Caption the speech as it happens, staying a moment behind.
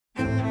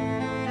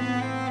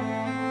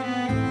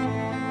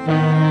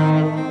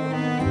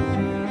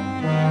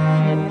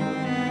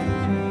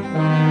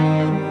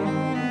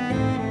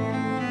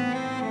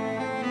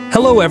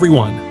Hello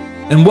everyone,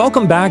 and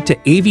welcome back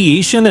to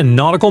Aviation and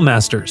Nautical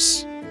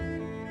Masters.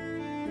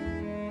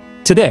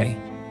 Today,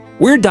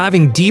 we're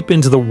diving deep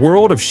into the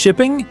world of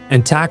shipping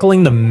and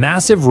tackling the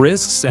massive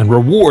risks and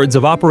rewards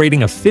of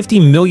operating a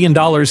 $50 million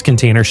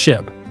container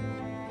ship.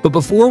 But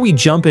before we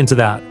jump into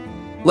that,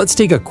 let's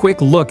take a quick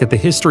look at the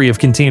history of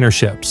container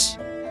ships.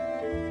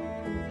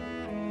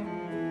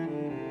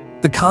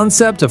 The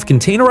concept of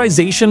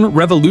containerization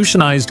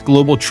revolutionized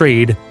global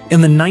trade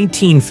in the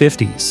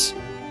 1950s.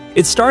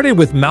 It started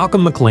with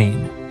Malcolm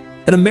McLean,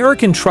 an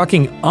American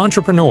trucking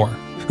entrepreneur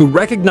who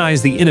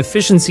recognized the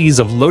inefficiencies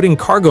of loading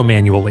cargo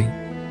manually.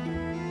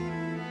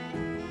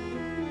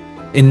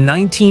 In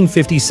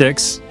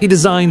 1956, he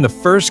designed the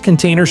first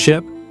container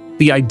ship,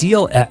 the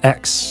Ideal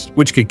X,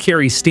 which could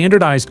carry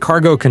standardized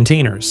cargo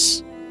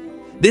containers.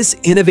 This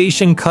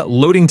innovation cut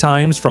loading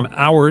times from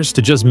hours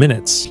to just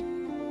minutes,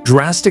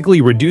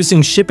 drastically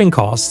reducing shipping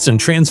costs and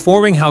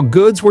transforming how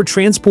goods were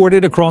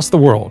transported across the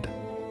world.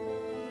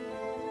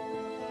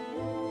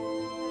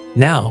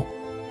 Now,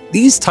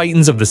 these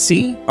titans of the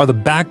sea are the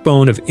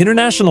backbone of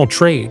international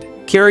trade,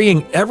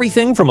 carrying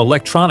everything from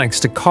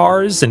electronics to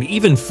cars and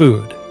even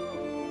food.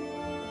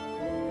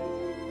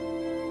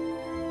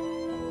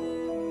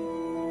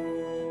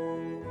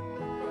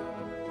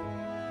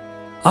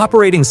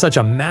 Operating such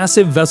a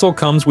massive vessel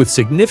comes with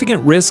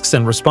significant risks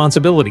and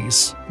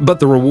responsibilities, but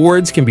the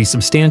rewards can be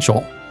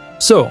substantial.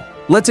 So,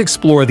 let's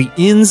explore the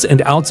ins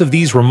and outs of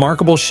these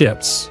remarkable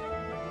ships.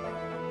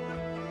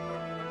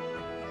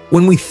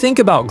 When we think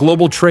about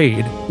global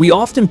trade, we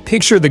often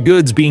picture the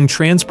goods being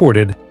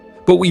transported,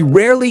 but we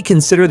rarely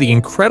consider the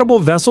incredible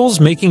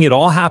vessels making it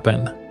all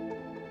happen.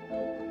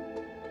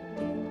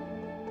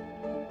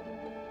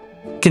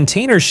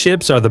 Container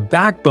ships are the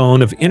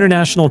backbone of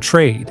international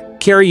trade,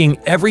 carrying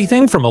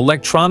everything from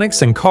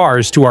electronics and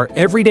cars to our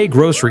everyday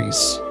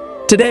groceries.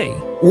 Today,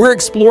 we're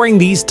exploring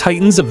these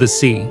titans of the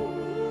sea.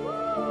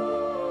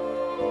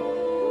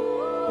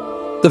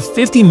 The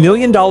 $50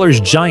 million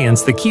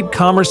giants that keep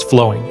commerce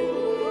flowing.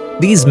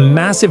 These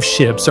massive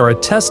ships are a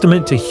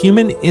testament to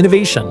human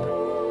innovation,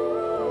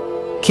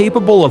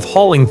 capable of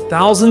hauling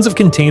thousands of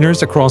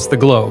containers across the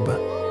globe.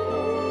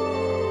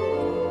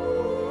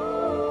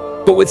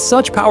 But with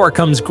such power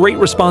comes great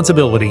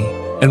responsibility,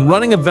 and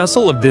running a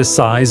vessel of this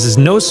size is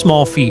no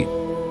small feat.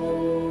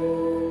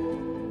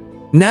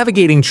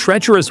 Navigating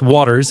treacherous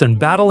waters and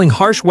battling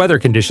harsh weather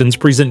conditions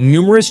present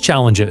numerous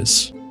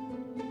challenges.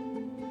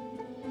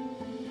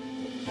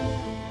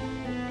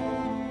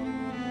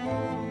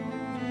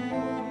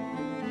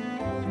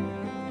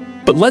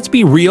 But let's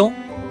be real,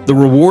 the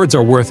rewards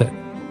are worth it.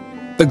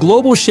 The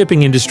global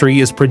shipping industry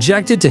is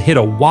projected to hit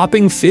a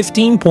whopping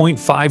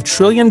 $15.5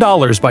 trillion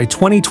by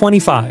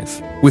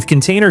 2025, with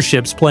container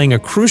ships playing a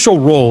crucial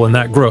role in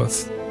that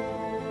growth.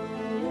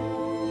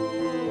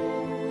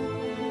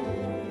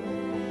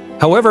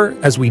 However,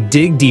 as we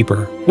dig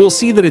deeper, we'll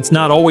see that it's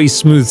not always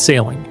smooth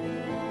sailing.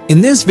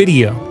 In this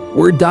video,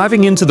 we're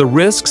diving into the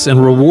risks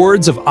and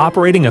rewards of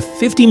operating a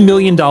 $50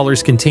 million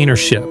container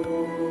ship.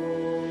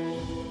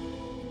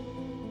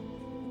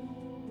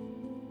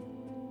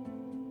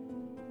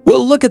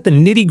 We'll look at the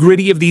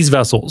nitty-gritty of these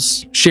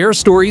vessels, share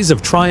stories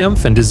of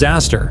triumph and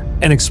disaster,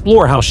 and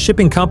explore how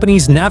shipping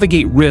companies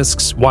navigate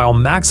risks while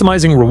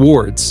maximizing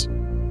rewards.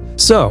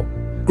 So,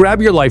 grab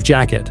your life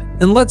jacket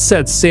and let's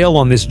set sail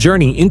on this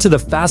journey into the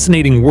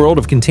fascinating world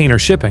of container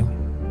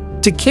shipping.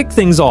 To kick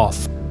things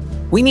off,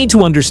 we need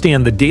to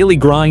understand the daily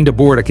grind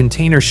aboard a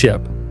container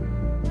ship.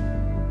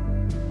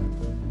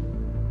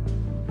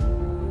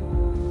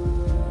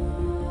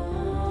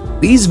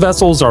 These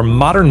vessels are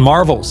modern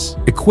marvels,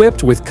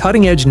 equipped with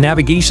cutting-edge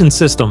navigation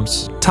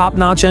systems,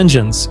 top-notch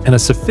engines, and a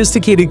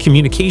sophisticated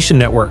communication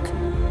network.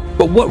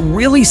 But what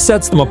really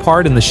sets them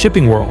apart in the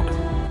shipping world?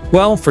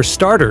 Well, for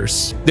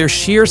starters, their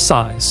sheer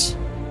size.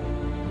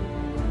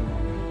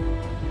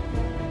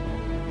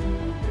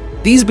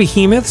 These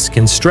behemoths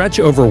can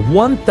stretch over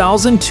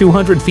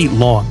 1,200 feet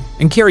long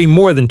and carry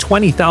more than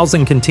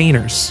 20,000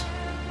 containers.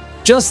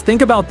 Just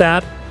think about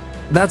that.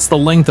 That's the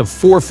length of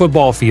 4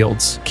 football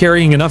fields,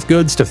 carrying enough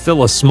goods to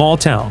fill a small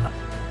town.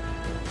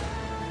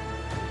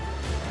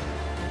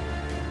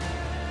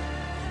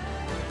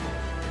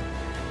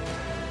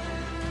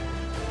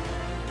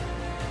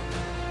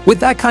 With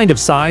that kind of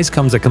size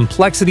comes a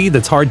complexity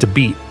that's hard to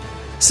beat.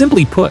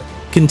 Simply put,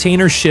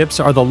 container ships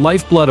are the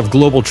lifeblood of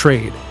global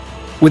trade.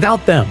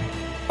 Without them,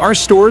 our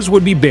stores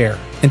would be bare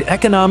and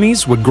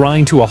economies would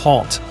grind to a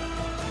halt.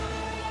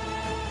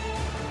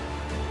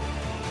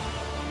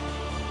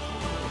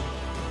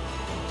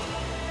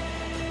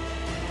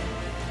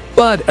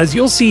 But as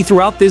you'll see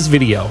throughout this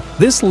video,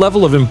 this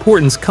level of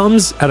importance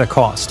comes at a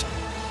cost.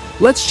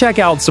 Let's check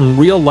out some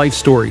real-life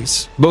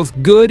stories,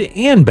 both good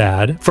and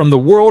bad, from the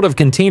world of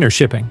container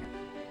shipping.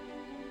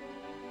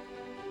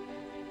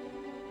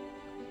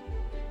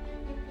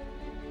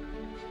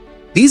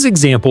 These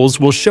examples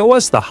will show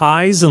us the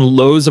highs and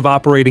lows of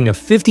operating a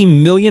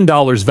 $50 million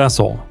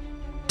vessel.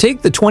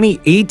 Take the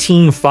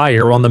 2018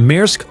 fire on the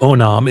Maersk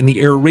Onam in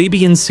the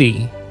Arabian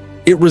Sea.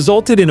 It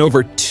resulted in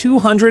over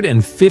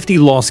 250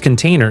 lost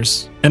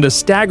containers and a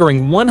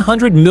staggering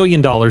 $100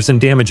 million in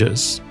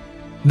damages.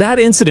 That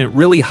incident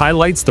really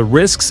highlights the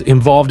risks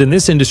involved in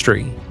this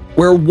industry,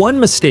 where one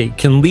mistake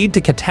can lead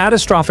to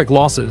catastrophic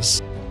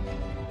losses.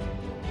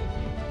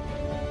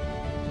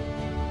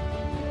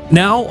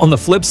 Now, on the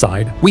flip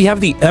side, we have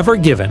the Ever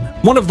Given,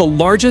 one of the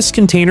largest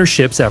container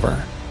ships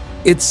ever.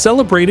 It's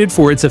celebrated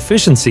for its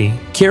efficiency,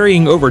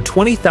 carrying over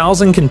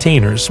 20,000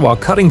 containers while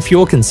cutting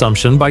fuel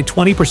consumption by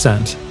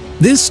 20%.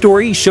 This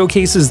story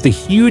showcases the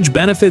huge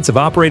benefits of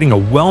operating a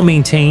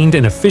well-maintained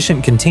and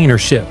efficient container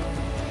ship.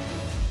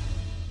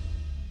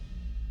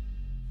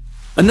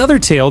 Another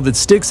tale that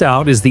sticks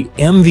out is the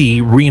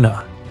MV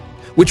Rena,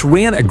 which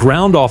ran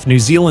aground off New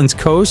Zealand's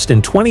coast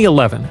in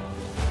 2011,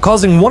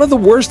 causing one of the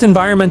worst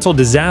environmental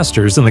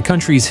disasters in the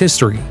country's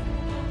history.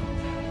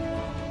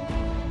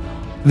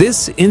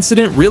 This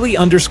incident really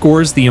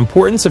underscores the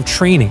importance of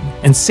training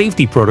and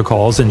safety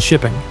protocols in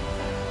shipping.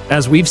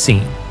 As we've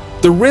seen,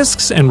 the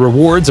risks and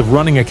rewards of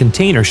running a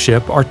container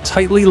ship are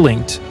tightly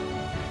linked.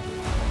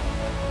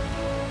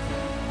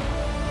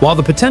 While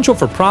the potential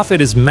for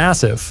profit is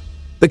massive,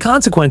 the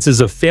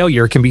consequences of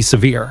failure can be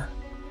severe.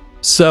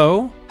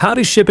 So, how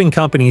do shipping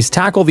companies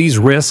tackle these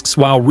risks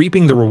while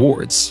reaping the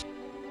rewards?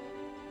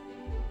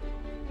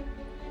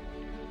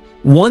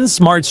 One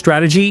smart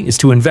strategy is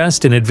to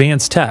invest in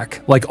advanced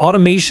tech, like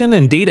automation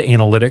and data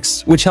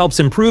analytics, which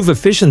helps improve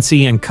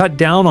efficiency and cut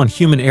down on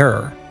human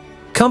error.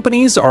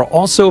 Companies are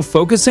also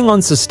focusing on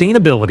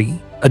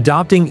sustainability,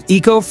 adopting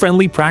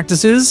eco-friendly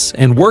practices,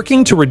 and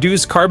working to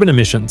reduce carbon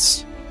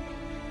emissions.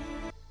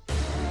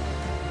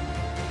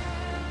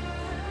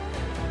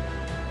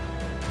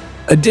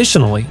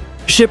 Additionally,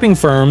 shipping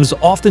firms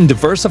often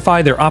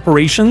diversify their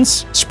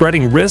operations,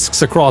 spreading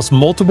risks across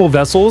multiple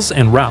vessels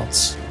and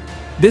routes.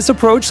 This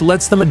approach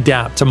lets them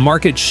adapt to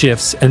market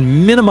shifts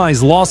and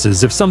minimize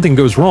losses if something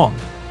goes wrong.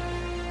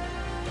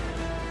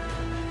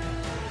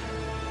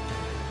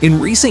 In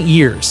recent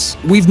years,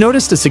 we've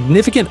noticed a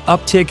significant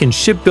uptick in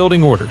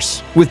shipbuilding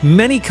orders, with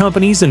many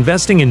companies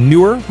investing in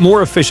newer,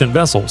 more efficient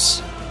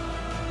vessels.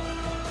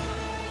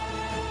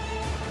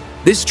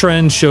 This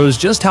trend shows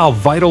just how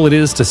vital it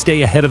is to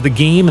stay ahead of the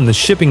game in the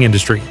shipping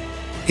industry.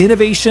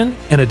 Innovation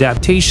and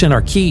adaptation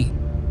are key.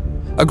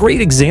 A great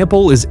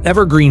example is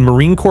Evergreen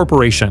Marine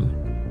Corporation,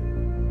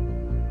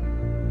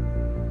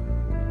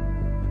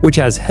 which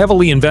has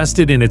heavily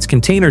invested in its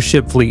container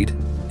ship fleet,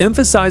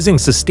 emphasizing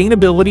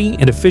sustainability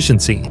and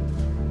efficiency.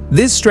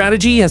 This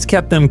strategy has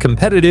kept them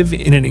competitive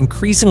in an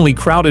increasingly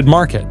crowded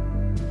market.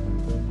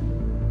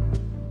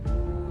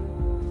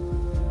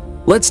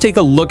 Let's take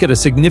a look at a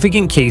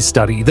significant case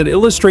study that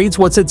illustrates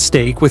what's at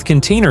stake with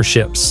container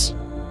ships.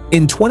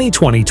 In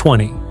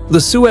 2020,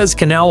 the Suez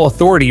Canal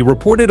Authority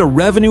reported a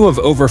revenue of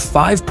over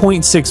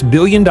 $5.6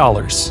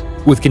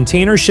 billion, with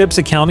container ships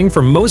accounting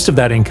for most of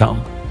that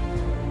income.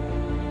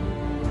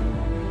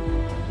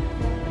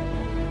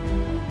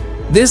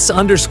 This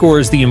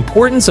underscores the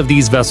importance of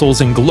these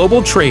vessels in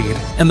global trade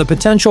and the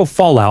potential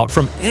fallout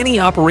from any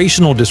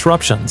operational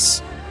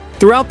disruptions.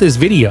 Throughout this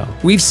video,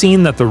 we've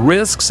seen that the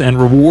risks and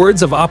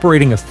rewards of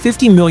operating a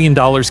 $50 million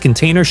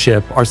container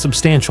ship are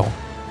substantial.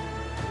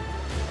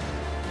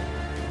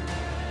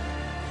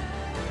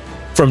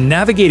 From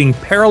navigating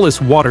perilous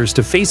waters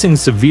to facing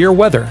severe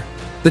weather,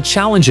 the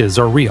challenges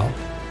are real.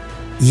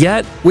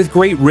 Yet, with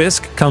great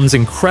risk comes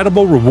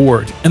incredible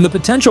reward, and the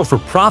potential for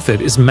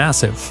profit is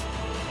massive.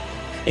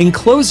 In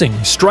closing,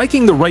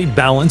 striking the right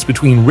balance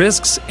between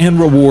risks and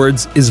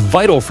rewards is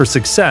vital for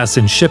success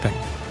in shipping.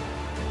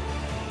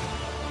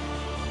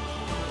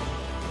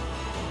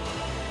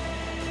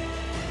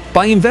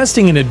 By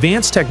investing in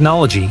advanced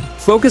technology,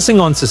 focusing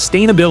on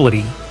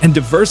sustainability, and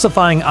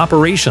diversifying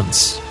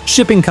operations,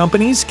 shipping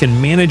companies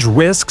can manage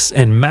risks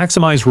and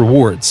maximize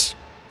rewards.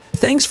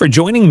 Thanks for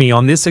joining me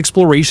on this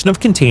exploration of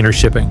container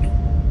shipping.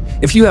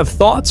 If you have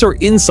thoughts or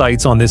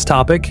insights on this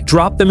topic,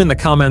 drop them in the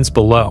comments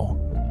below.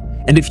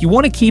 And if you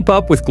want to keep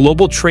up with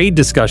global trade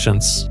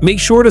discussions, make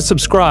sure to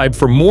subscribe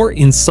for more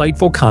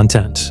insightful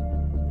content.